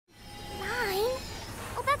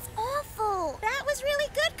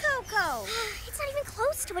go? It's not even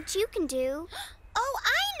close to what you can do. Oh,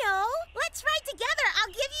 I know. Let's ride together. I'll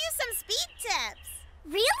give you some speed tips.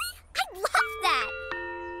 Really? I'd love that.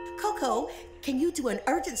 Koko, can you do an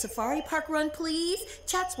urgent safari park run, please?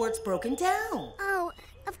 Chatsworth's broken down. Oh,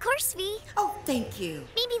 of course, V. Oh, thank you.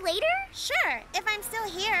 Maybe later? Sure, if I'm still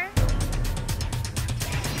here.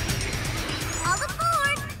 All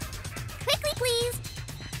aboard! Quickly, please.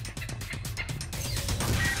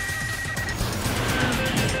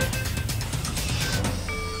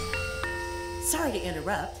 Sorry to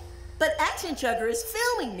interrupt, but Action Chugger is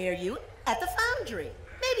filming near you at the Foundry.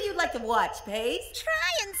 Maybe you'd like to watch, Payce.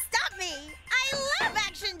 Try and stop me. I love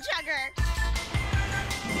Action Chugger.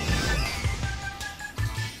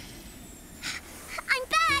 I'm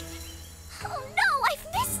back! Oh no, I've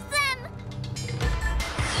missed them!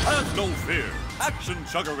 Have no fear. Action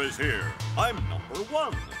Chugger is here. I'm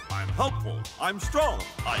 #1. I'm helpful. I'm strong.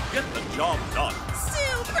 I get the job done.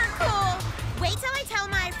 Super cool. Wait till I tell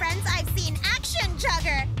my friends I've seen Action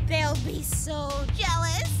Chugger. They'll be so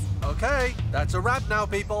jealous. Okay, that's a wrap now,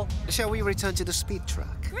 people. Shall we return to the speed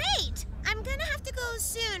track? Great. I'm gonna have to go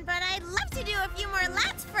soon, but I'd love to do a few more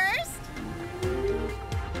laps first.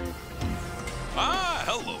 Ah,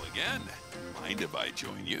 hello again. Mind if I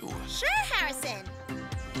join you? Sure, Harrison.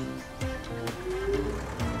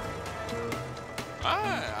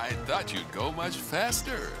 Ah, I thought you'd go much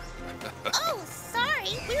faster. Oh,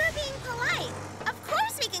 sorry. We were being polite. Of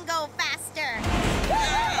course we can go faster.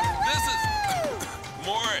 Yeah, this is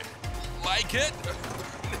more like it.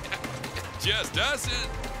 Just us in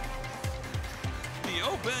the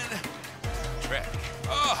open track.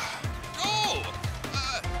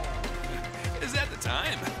 Is that the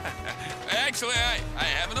time? Actually, I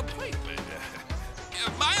have an appointment.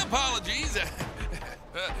 My apologies.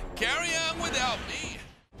 Carry on without me.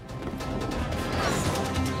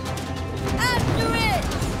 After it!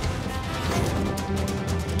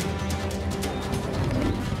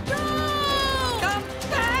 Go! Come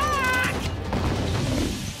back!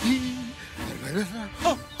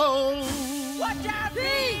 Oh! Watch out,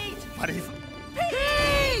 Pete! What if...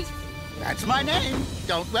 Pete! That's my name.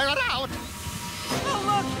 Don't wear it out. Oh,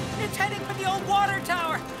 look! It's heading for the old water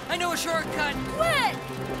tower. I know a shortcut. Quick!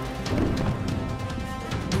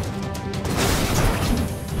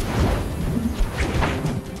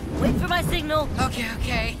 Wait for my signal.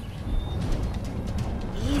 Okay.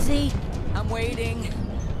 Easy. I'm waiting.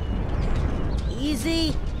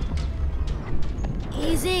 Easy.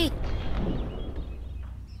 Easy.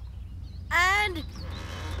 And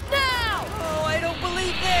now! Oh, I don't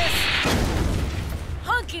believe this!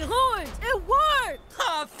 Honky horns! It worked!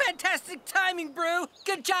 Oh, fantastic timing, Brew.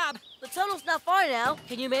 Good job. The tunnel's not far now.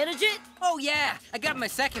 Can you manage it? Oh, yeah. I got my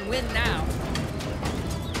second win now.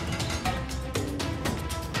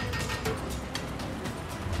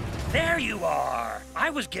 There you are.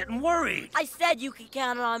 I was getting worried. I said you could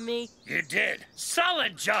count on me. You did.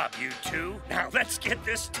 Solid job, you two. Now let's get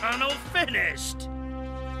this tunnel finished.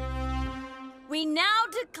 We now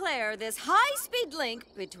declare this high-speed link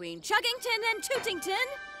between Chuggington and Tootington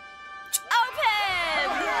open!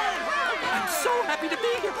 I'm so happy to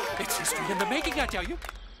be here. It's history in the making, I tell you.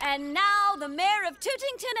 And now the mayor of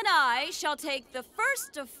Tootington and I shall take the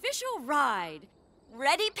first official ride.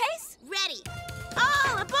 Ready, Payce? Ready.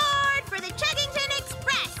 All aboard for the Chuggington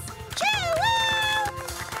Express! Choo-woo!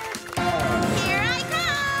 Here I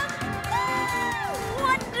come! Woo!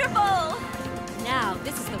 Wonderful! Now,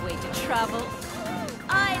 this is the way to travel.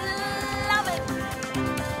 I love it!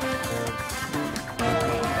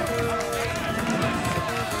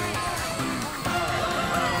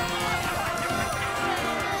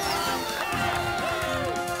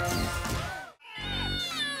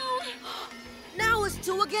 Now it's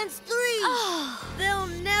 2 against 3. They'll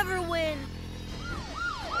never win.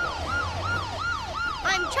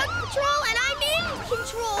 I'm Chug Patrol and I'm in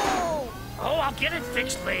control. Oh, I'll get it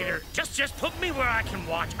fixed later. Just put me where I can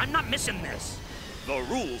watch. I'm not missing this. The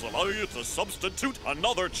rules allow you to substitute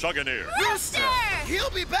another Chuggineer. Rooster!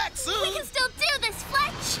 He'll be back soon. We can still do this,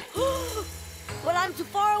 Fletch. But I'm too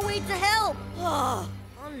far away to help. I'll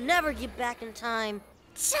never get back in time.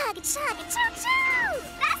 Chug, chug, choo, choo!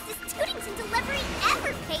 Fastest Tootington delivery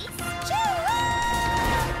ever, Payce. Choo!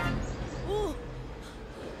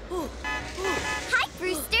 Hi,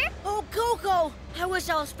 Brewster. Oh, Koko! I wish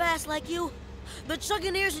I was fast like you. The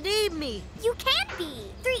Chuggineers need me. You can't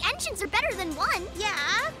be. 3 engines are better than 1.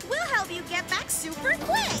 Yeah, we'll help you get back super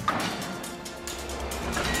quick.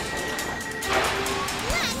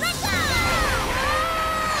 Let's go!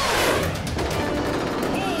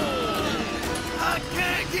 I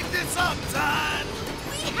can't keep this up, Todd.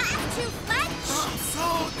 We have to, Fletch. I'm so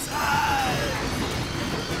tired.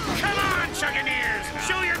 Come on!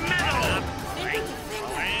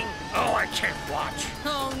 can't watch.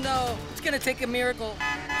 Oh no, it's gonna take a miracle.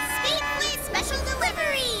 Speed Fleet Special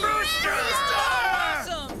Delivery!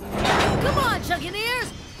 Awesome! Come on, Chuggingers!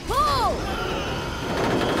 Pull!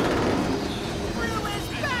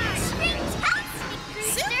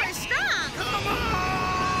 Super strong! Come on!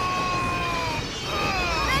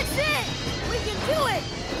 That's it! We can do it!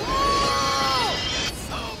 Whoa!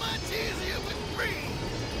 So much easier with three!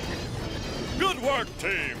 Good work,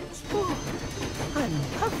 teams. I'm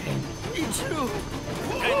puffing. Me too.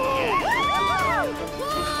 Come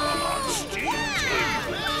on, Steve.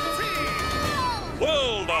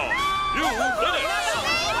 Well done. You did it.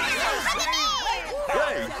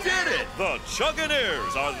 They did it. The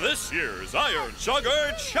Chuggineers are this year's Iron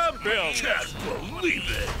Chugger champions. Can't believe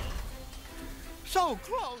it. So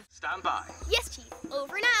close! Stand by. Yes, Chief.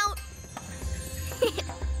 Over and out.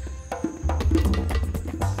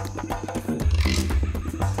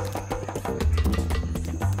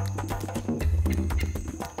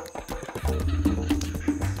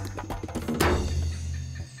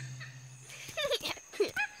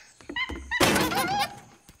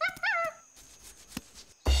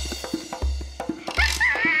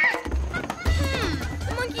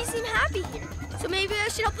 The monkeys seem happy here, so maybe I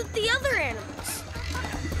should help with the other animals.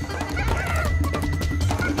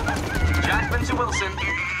 Jackman to Wilson.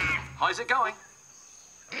 How's it going?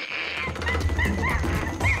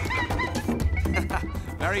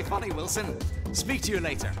 Very funny, Wilson. Speak to you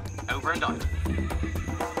later. Over and out.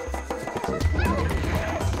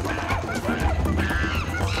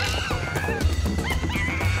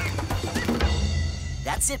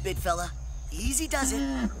 That's it, big fella. Easy does it.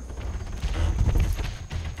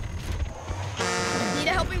 Need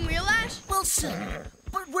a helping wheel, Ash? Wilson,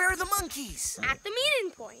 but where are the monkeys? At the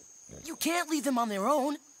meeting point. You can't leave them on their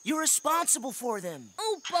own. You're responsible for them.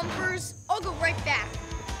 Oh, bumpers. I'll go right back.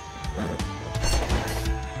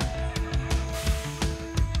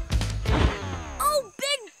 Oh,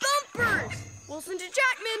 big bumpers! Wilson to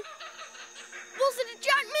Jackman. Wilson to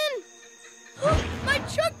Jackman. My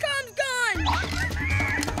Chug-Con's gone!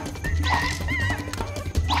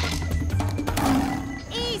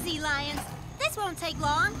 Easy, Lions. This won't take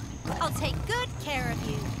long. I'll take good care of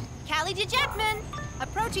you. Callie to Jackman.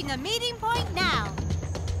 Approaching the meeting point now.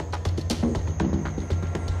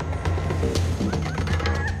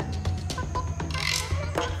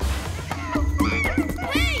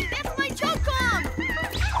 Hey, that's my Chug-Con!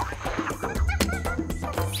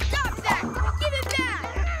 Stop that! Give it back!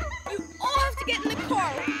 You all have to get in the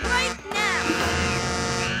car right now!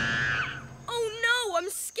 Oh no, I'm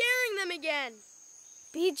scaring them again!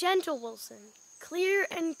 Be gentle, Wilson. Clear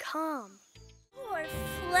and calm. Poor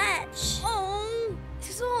Fletch. Oh, this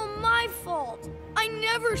is all my fault. I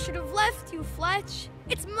never should have left you, Fletch.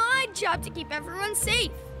 It's my job to keep everyone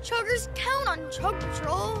safe. Chuggers count on Chug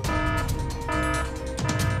Patrol.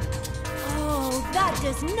 Oh, that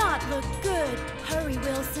does not look good. Hurry,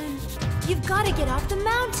 Wilson. You've got to get off the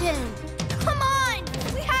mountain. Come on!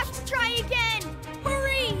 We have to try again!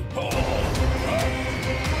 Hurry!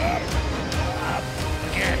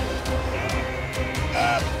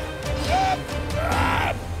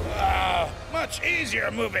 Much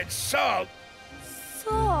easier moving salt.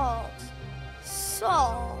 Salt.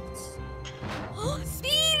 Salt.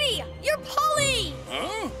 Speedy! Your pulley!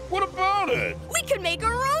 Huh? What about it? We could make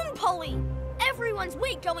our own pulley. Everyone's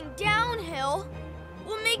weight going downhill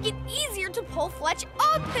will make it easier to pull Fletch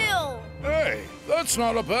uphill. Hey, that's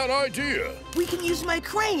not a bad idea. We can use my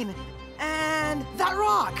crane and that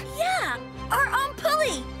rock. Yeah, our own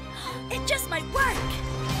pulley. It just might work.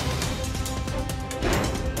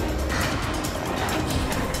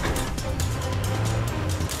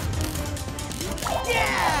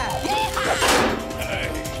 Yeah!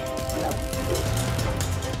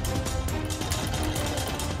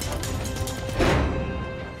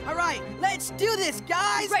 All right, let's do this,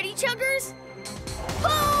 guys. Ready, Chuggers?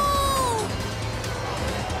 Pull!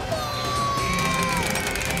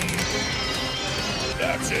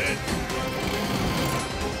 That's it.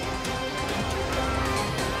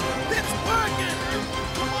 It's working!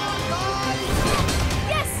 Come on, guys!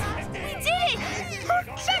 Yes, we did it!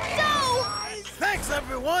 Perfecto! Thanks,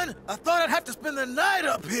 everyone! I thought I'd have to spend the night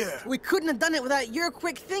up here. We couldn't have done it without your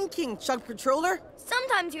quick thinking, Chug Patroller.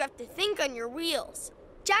 Sometimes you have to think on your wheels.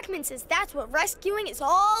 Jackman says that's what rescuing is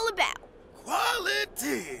all about.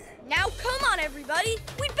 Quality! Now come on, everybody.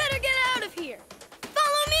 We'd better get out of here.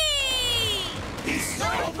 Follow me! He's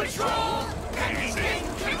Snow Patrol, and he's in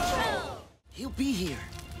control! He'll be here.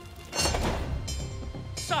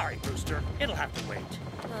 Sorry, Brewster. It'll have to wait.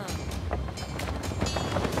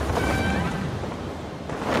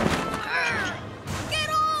 Get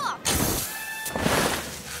off!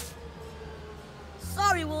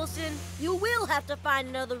 have to find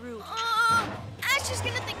another route. Ash is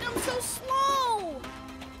gonna think I'm so slow.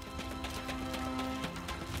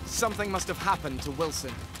 Something must have happened to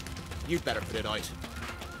Wilson. You'd better put it out.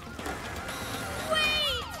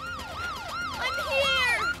 Wait! I'm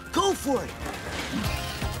here! Go for it!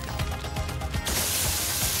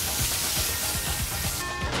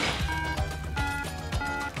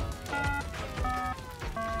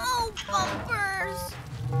 Oh, bumpers!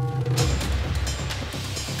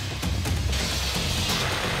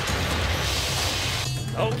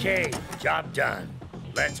 Okay, job done.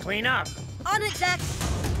 Let's clean up. On it, Zach.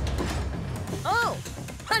 Oh,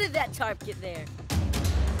 how did that tarp get there?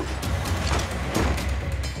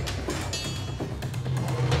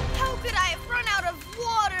 How could I have run out of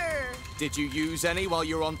water? Did you use any while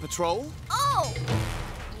you were on patrol? Oh!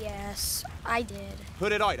 Yes, I did.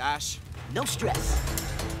 Put it out, Ash. No stress.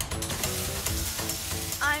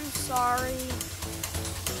 I'm sorry.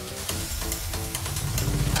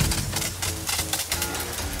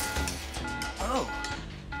 Oh.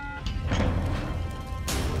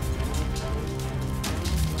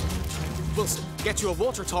 Wilson, get you a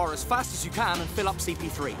water tower as fast as you can and fill up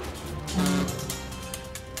CP3.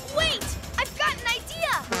 Wait! I've got an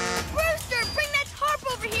idea! Brewster, bring that tarp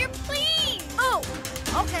over here, please! Oh,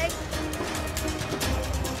 okay.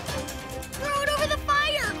 Throw it over the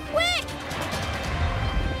fire, quick!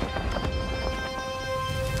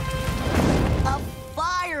 A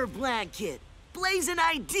fire blanket. Blazing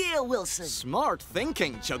idea, Wilson. Smart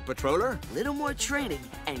thinking, Chug Patroller. Little more training,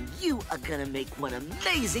 and you are gonna make one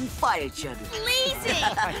amazing fire chugger. Blazing!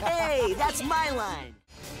 Hey, that's my line.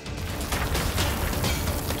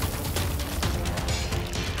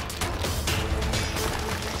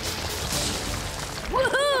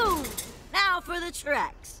 Woohoo! Now for the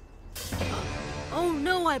tracks. Oh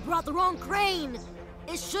no, I brought the wrong crane.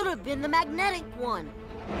 It should have been the magnetic one.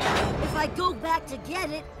 If I go back to get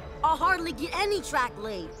it, I'll hardly get any track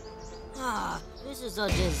laid. Ah, this is a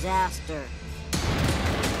disaster.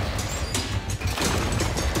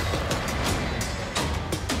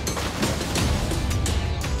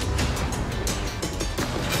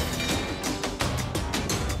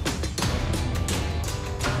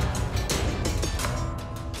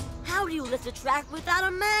 How do you lift a track without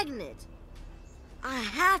a magnet? I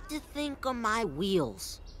have to think on my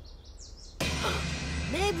wheels.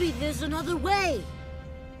 Maybe there's another way.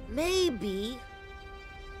 Maybe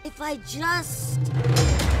if I just...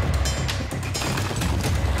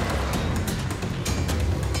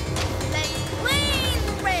 Let's clean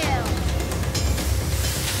the rail!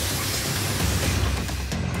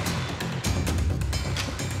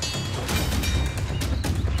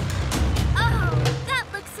 Oh, that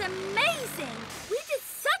looks amazing! We did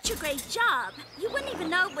such a great job. You wouldn't even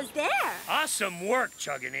know it was there. Awesome work,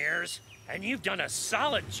 Chuggineers. And you've done a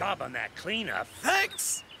solid job on that cleanup.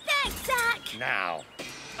 Thanks! Thanks, Zach! Now,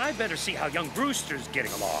 I better see how young Brewster's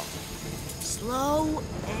getting along. Slow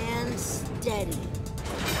and steady.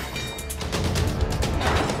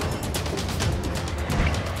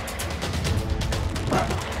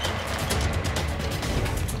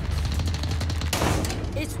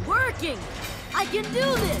 It's working! I can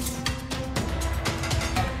do this!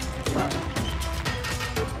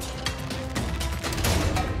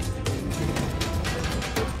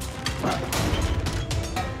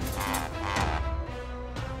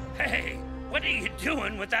 Hey, what are you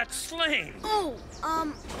doing with that sling? Oh,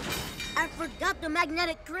 I forgot the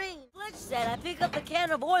magnetic crane. Fletch said I pick up a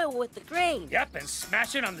can of oil with the crane. Yep, and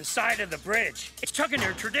smash it on the side of the bridge. It's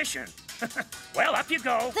Chuggineer tradition. Well, up you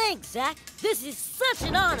go. Thanks, Zach. This is such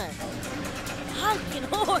an honor. Honkin'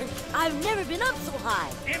 horn. I've never been up so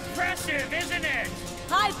high. Impressive, isn't it?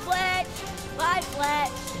 Hi, Fletch. Bye,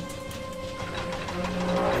 Fletch.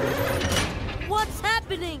 What's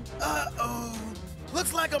happening? Uh-oh.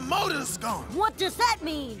 Looks like a motor's gone. What does that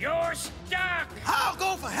mean? You're stuck. I'll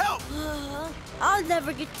go for help. I'll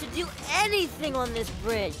never get to do anything on this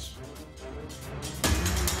bridge.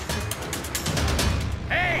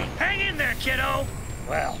 Hey, hang in there, kiddo.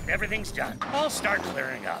 Well, everything's done. I'll start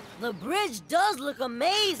clearing up. The bridge does look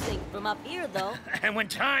amazing from up here, though. And when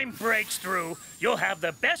time breaks through, you'll have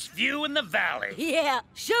the best view in the valley. Yeah,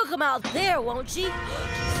 she'll come out there, won't she?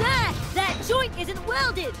 Zach, that joint isn't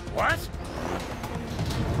welded. What?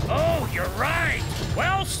 Oh, you're right.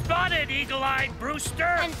 Well spotted, Eagle-Eyed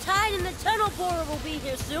Brewster. And tied in the tunnel borer will be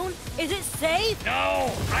here soon. Is it safe?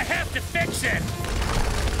 No, I have to fix it.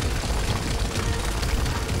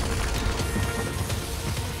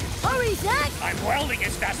 Hurry, Zach! I'm welding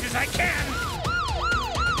as fast as I can.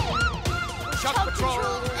 Chug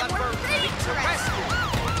Patrol, and we're ready to rescue.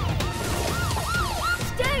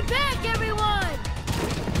 Stay back, everyone!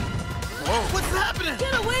 What's happening?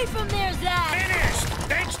 Get away from there, Zach! Finished!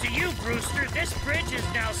 Thanks to you, Brewster, this bridge is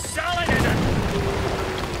now solid as a...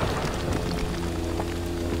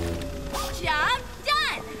 Job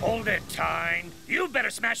done! Hold it, Tyne. You better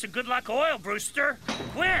smash the good luck oil, Brewster.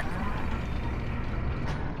 Quick!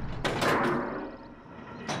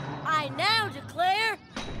 I now declare...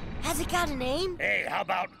 Has it got a name? Hey, how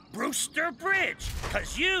about Brewster Bridge?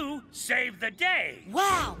 'Cause you saved the day.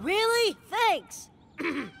 Wow, really? Thanks.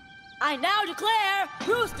 I now declare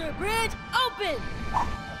Brewster Bridge open!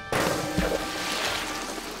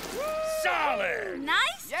 Solid!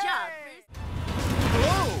 Nice job,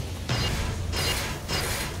 Whoa!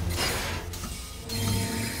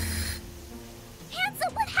 Hanzo,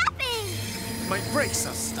 what happened? My brakes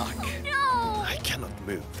are stuck. No! I cannot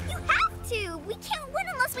move. You have to! We can't win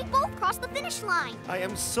unless we both cross the finish line. I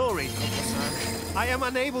am sorry, Koko-san. I am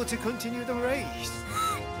unable to continue the race.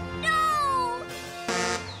 No!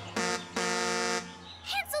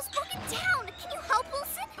 Hanzo's broken down. Can you help,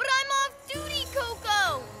 Wilson? But I'm off duty,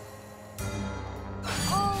 Koko!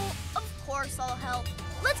 Oh, of course I'll help.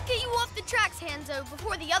 Let's get you off the tracks, Hanzo,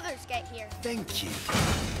 before the others get here. Thank you.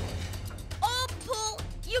 I'll pull,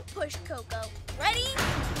 you push, Koko. Ready?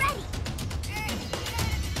 Ready.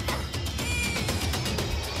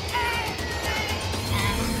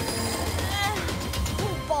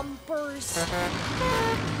 Bumpers.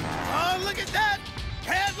 Oh, look at that!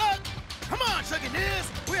 Bad luck! Come on,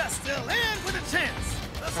 Chuggington! We are still in with a chance!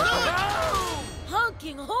 Let's do it!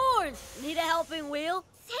 Honking horns! Need a helping wheel?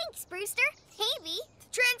 Thanks, Brewster. Maybe. To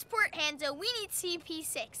transport Hanzo, we need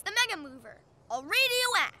CP6, the Mega Mover. I'll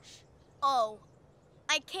radio Ash. Oh,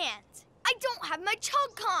 I can't. I don't have my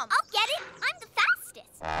Chug-Com. I'll get it. I'm the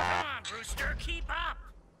fastest. Come on, Brewster, keep up.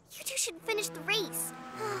 You two should finish the race.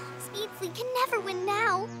 Speed Fleet can never win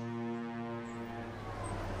now.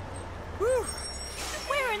 Whew.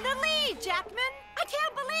 We're in the lead, Jackman. I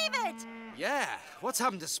can't believe it. Yeah, what's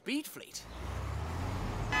happened to Speed Fleet?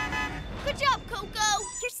 Good job, Koko.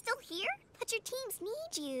 You're still here? But your teams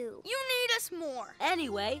need you. You need us more.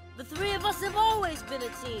 Anyway, the three of us have always been a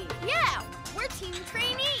team. Yeah, we're Team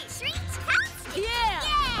Trainees. Streets, house. Yeah!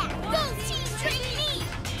 Yeah! Go,